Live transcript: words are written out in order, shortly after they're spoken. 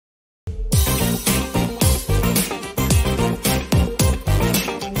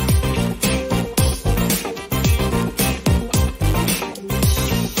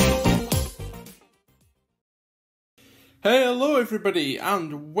Hey, hello everybody,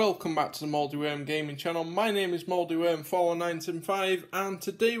 and welcome back to the MoldyWorm gaming channel. My name is MoldyWorm41975, and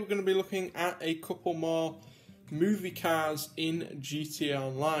today we're going to be looking at a couple more movie cars in GTA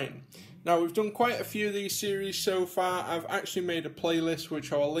Online. Now, we've done quite a few of these series so far. I've actually made a playlist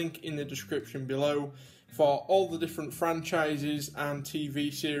which I will link in the description below for all the different franchises and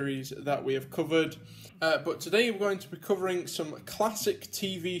TV series that we have covered. But today we're going to be covering some classic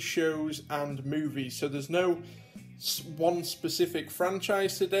TV shows and movies. So there's no one specific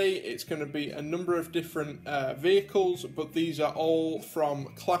franchise today. It's going to be a number of different vehicles, but these are all from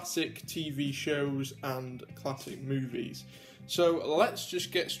classic TV shows and classic movies. So let's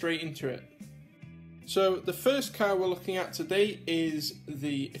just get straight into it. So the first car we're looking at today is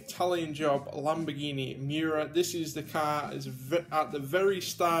the Italian Job Lamborghini Miura. This is the car at the very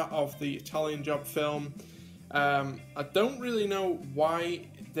start of the Italian Job film. I don't really know why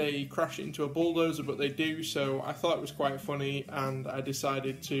they crash it into a bulldozer, but they do, so I thought it was quite funny and I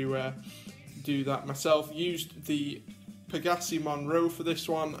decided to do that myself. Used the Pegassi Monroe for this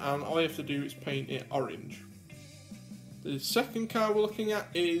one, and all you have to do is paint it orange. The second car we're looking at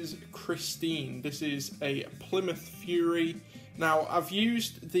is Christine. This is a Plymouth Fury. Now, I've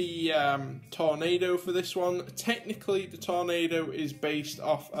used the Tornado for this one. Technically, the Tornado is based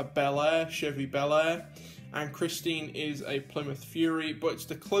off a Bel Air, Chevy Bel Air, and Christine is a Plymouth Fury, but it's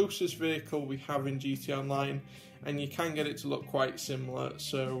the closest vehicle we have in GTA Online, and you can get it to look quite similar,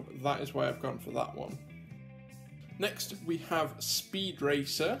 so that is why I've gone for that one. Next, we have Speed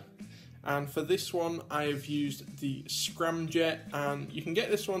Racer, and for this one I have used the Scramjet, and you can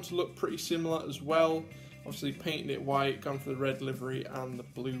get this one to look pretty similar as well. Obviously painted it white, gone for the red livery and the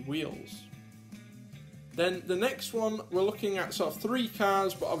blue wheels. Then the next one, we're looking at sort of three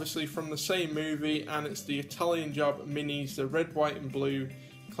cars, but obviously from the same movie, and it's the Italian Job Minis, the red, white and blue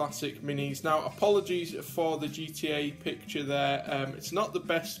classic Minis. Now, apologies for the GTA picture there, it's not the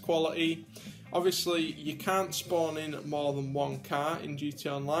best quality. Obviously, you can't spawn in more than one car in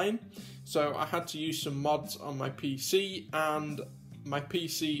GTA Online, so I had to use some mods on my PC, and my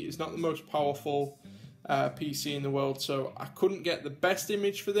PC is not the most powerful PC in the world, so I couldn't get the best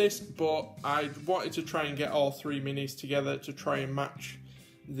image for this, but I wanted to try and get all three minis together to try and match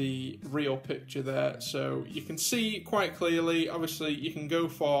the real picture there, so you can see quite clearly. Obviously you can go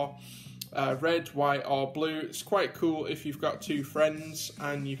for red, white or blue. It's quite cool if you've got two friends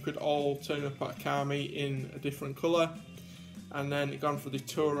and you could all turn up at car meet in a different colour. And then gone for the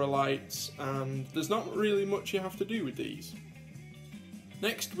Tourer lights, and there's not really much you have to do with these.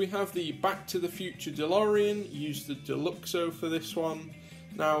 Next, we have the Back to the Future DeLorean. Used the Deluxo for this one.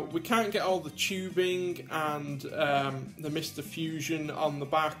 Now, we can't get all the tubing and the Mr. Fusion on the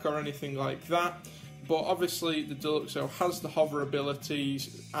back or anything like that, but obviously the Deluxo has the hover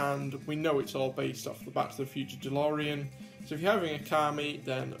abilities, and we know it's all based off the Back to the Future DeLorean. So if you're having a car meet,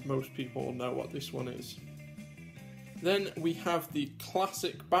 then most people will know what this one is. Then we have the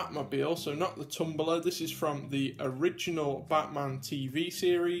classic Batmobile, so not the Tumbler. This is from the original Batman TV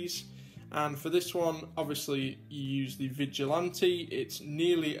series. And for this one, obviously, you use the Vigilante. It's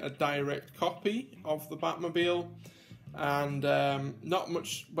nearly a direct copy of the Batmobile. And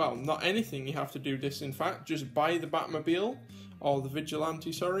not anything you have to do this, in fact. Just buy the Batmobile, or the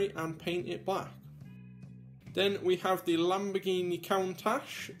Vigilante, sorry, and paint it black. Then we have the Lamborghini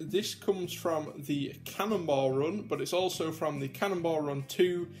Countach. This comes from the Cannonball Run, but it's also from the Cannonball Run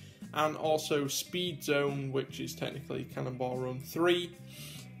 2 and also Speed Zone, which is technically Cannonball Run 3.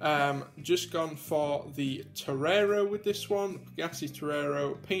 Just gone for the Torero with this one, Pegassi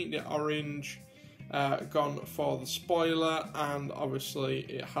Torero, painted it orange, gone for the spoiler, and obviously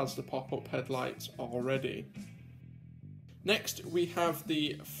it has the pop-up headlights already. Next, we have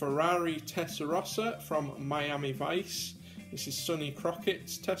the Ferrari Testarossa from Miami Vice. This is Sonny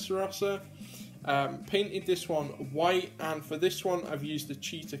Crockett's Testarossa. Painted this one white, and for this one I've used the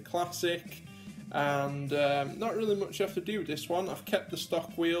Cheetah Classic. And not really much you have to do with this one. I've kept the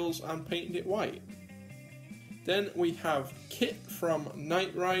stock wheels and painted it white. Then we have Kit from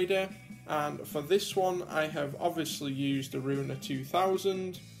Knight Rider. And for this one, I have obviously used the Runa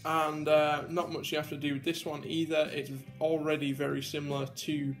 2000, and not much you have to do with this one either. It's already very similar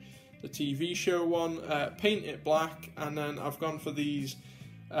to the TV show one. Paint it black, and then I've gone for these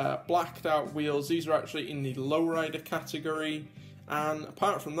blacked out wheels. These are actually in the lowrider category, and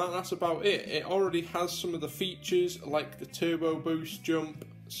apart from that, that's about it. It already has some of the features like the turbo boost jump,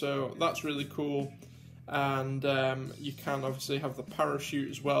 so that's really cool. And you can obviously have the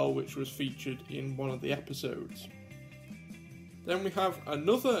parachute as well, which was featured in one of the episodes. Then we have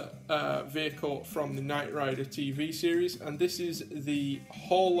another vehicle from the Knight Rider TV series, and this is the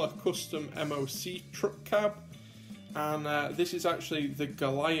Hauler Custom MOC truck cab. and this is actually the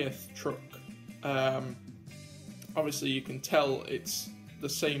Goliath truck. Obviously you can tell it's the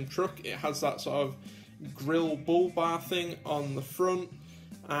same truck. It has that sort of grill bull bar thing on the front,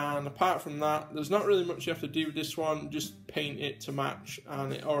 and apart from that there's not really much you have to do with this one, just paint it to match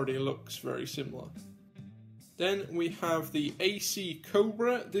and it already looks very similar. Then we have the AC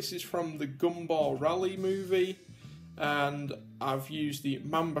Cobra. This is from the Gumball Rally movie, and I've used the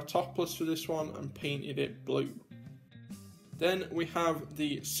Mamba topless for this one and painted it blue. Then we have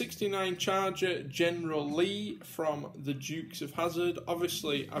the 69 Charger General Lee from the Dukes of Hazzard.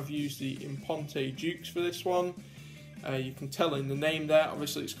 Obviously I've used the Imponte Dukes for this one. You can tell in the name there,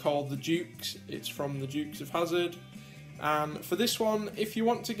 obviously it's called the Dukes, it's from the Dukes of Hazzard. And for this one, if you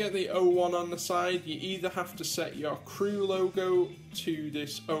want to get the 01 on the side, you either have to set your crew logo to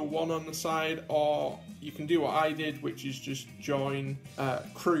this 01 on the side, or you can do what I did, which is just join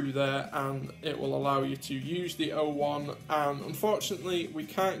crew there, and it will allow you to use the 01. And unfortunately we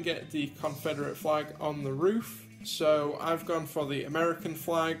can't get the Confederate flag on the roof, so I've gone for the American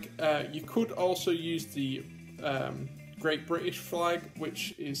flag. You could also use the Great British flag,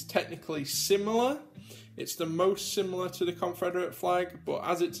 which is technically similar. It's the most similar to the Confederate flag, but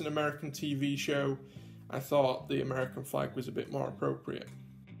as it's an American TV show, I thought the American flag was a bit more appropriate.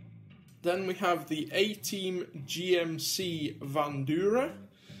 Then we have the A-Team GMC Vandura.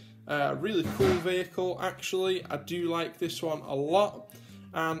 Really cool vehicle, actually. I do like this one a lot.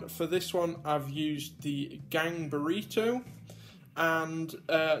 And for this one, I've used the Gang Burrito. And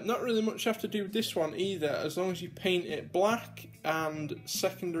not really much you have to do with this one either, as long as you paint it black, and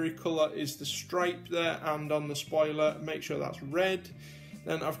secondary colour is the stripe there, and on the spoiler make sure that's red.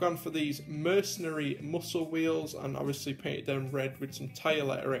 Then I've gone for these Mercenary muscle wheels and obviously painted them red with some tyre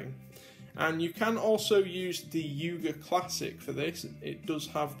lettering. And you can also use the Yuga Classic for this. It does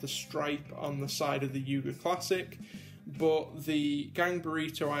have the stripe on the side of the Yuga Classic, but the Gang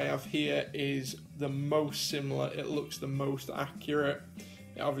Burrito I have here is the most similar. It looks the most accurate.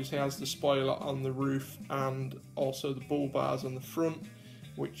 It obviously has the spoiler on the roof and also the bull bars on the front,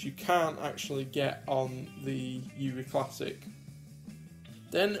 which you can't actually get on the Yuga Classic.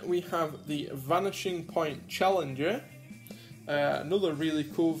 Then we have the Vanishing Point Challenger. Another really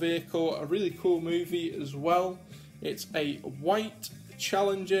cool vehicle, a really cool movie as well. It's a white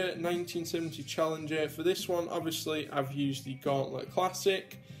Challenger, 1970 Challenger. For this one, obviously, I've used the Gauntlet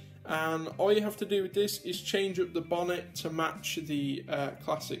Classic. And all you have to do with this is change up the bonnet to match the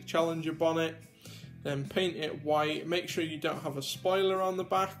classic Challenger bonnet, then paint it white, make sure you don't have a spoiler on the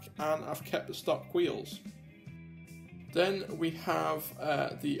back, and I've kept the stock wheels. Then we have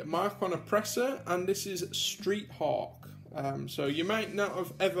the Mark 1 Oppressor, and this is Street Hawk. So you might not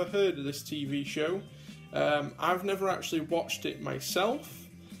have ever heard of this TV show. I've never actually watched it myself.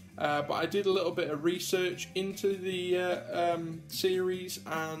 But I did a little bit of research into the series,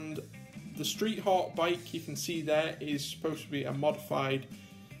 and the Street Hawk bike you can see there is supposed to be a modified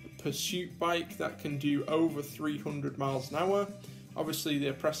pursuit bike that can do over 300 miles an hour. Obviously the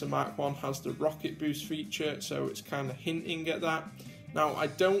Oppressor Mark 1 has the rocket boost feature, so it's kind of hinting at that. Now I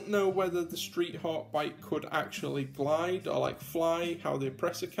don't know whether the Street Hawk bike could actually glide or like fly how the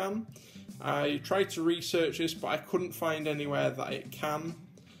Oppressor can. I tried to research this, but I couldn't find anywhere that it can.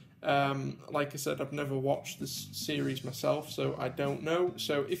 Like I said, I've never watched this series myself, so I don't know.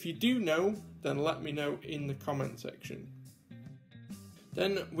 So if you do know, then let me know in the comment section.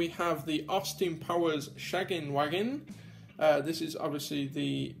 Then we have the Austin Powers Shaggin' Wagon. This is obviously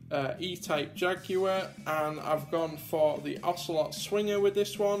the E-Type Jaguar, and I've gone for the Ocelot Swinger with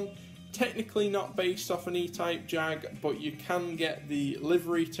this one. Technically not based off an E-Type Jag, but you can get the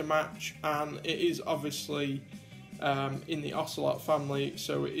livery to match, and it is obviously in the Ocelot family,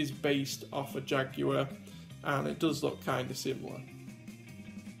 so it is based off a Jaguar, and it does look kind of similar.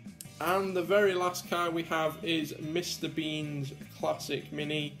 And the very last car we have is Mr. Bean's Classic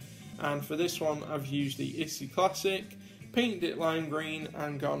Mini, and for this one I've used the Issy Classic, painted it lime green,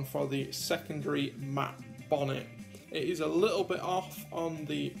 and gone for the secondary matte bonnet. It is a little bit off on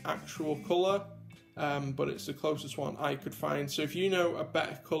the actual colour, but it's the closest one I could find. So if you know a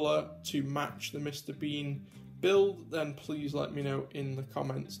better colour to match the Mr. Bean build, then please let me know in the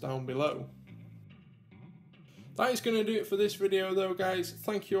comments down below. That is going to do it for this video though, guys.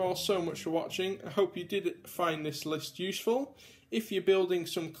 Thank you all so much for watching. I hope you did find this list useful. If you're building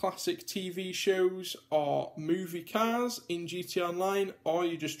some classic TV shows or movie cars in GT Online, or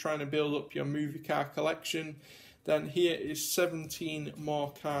you're just trying to build up your movie car collection, then here is 17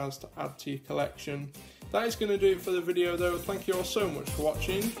 more cars to add to your collection. That is going to do it for the video though. Thank you all so much for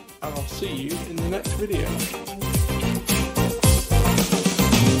watching, and I'll see you in the next video.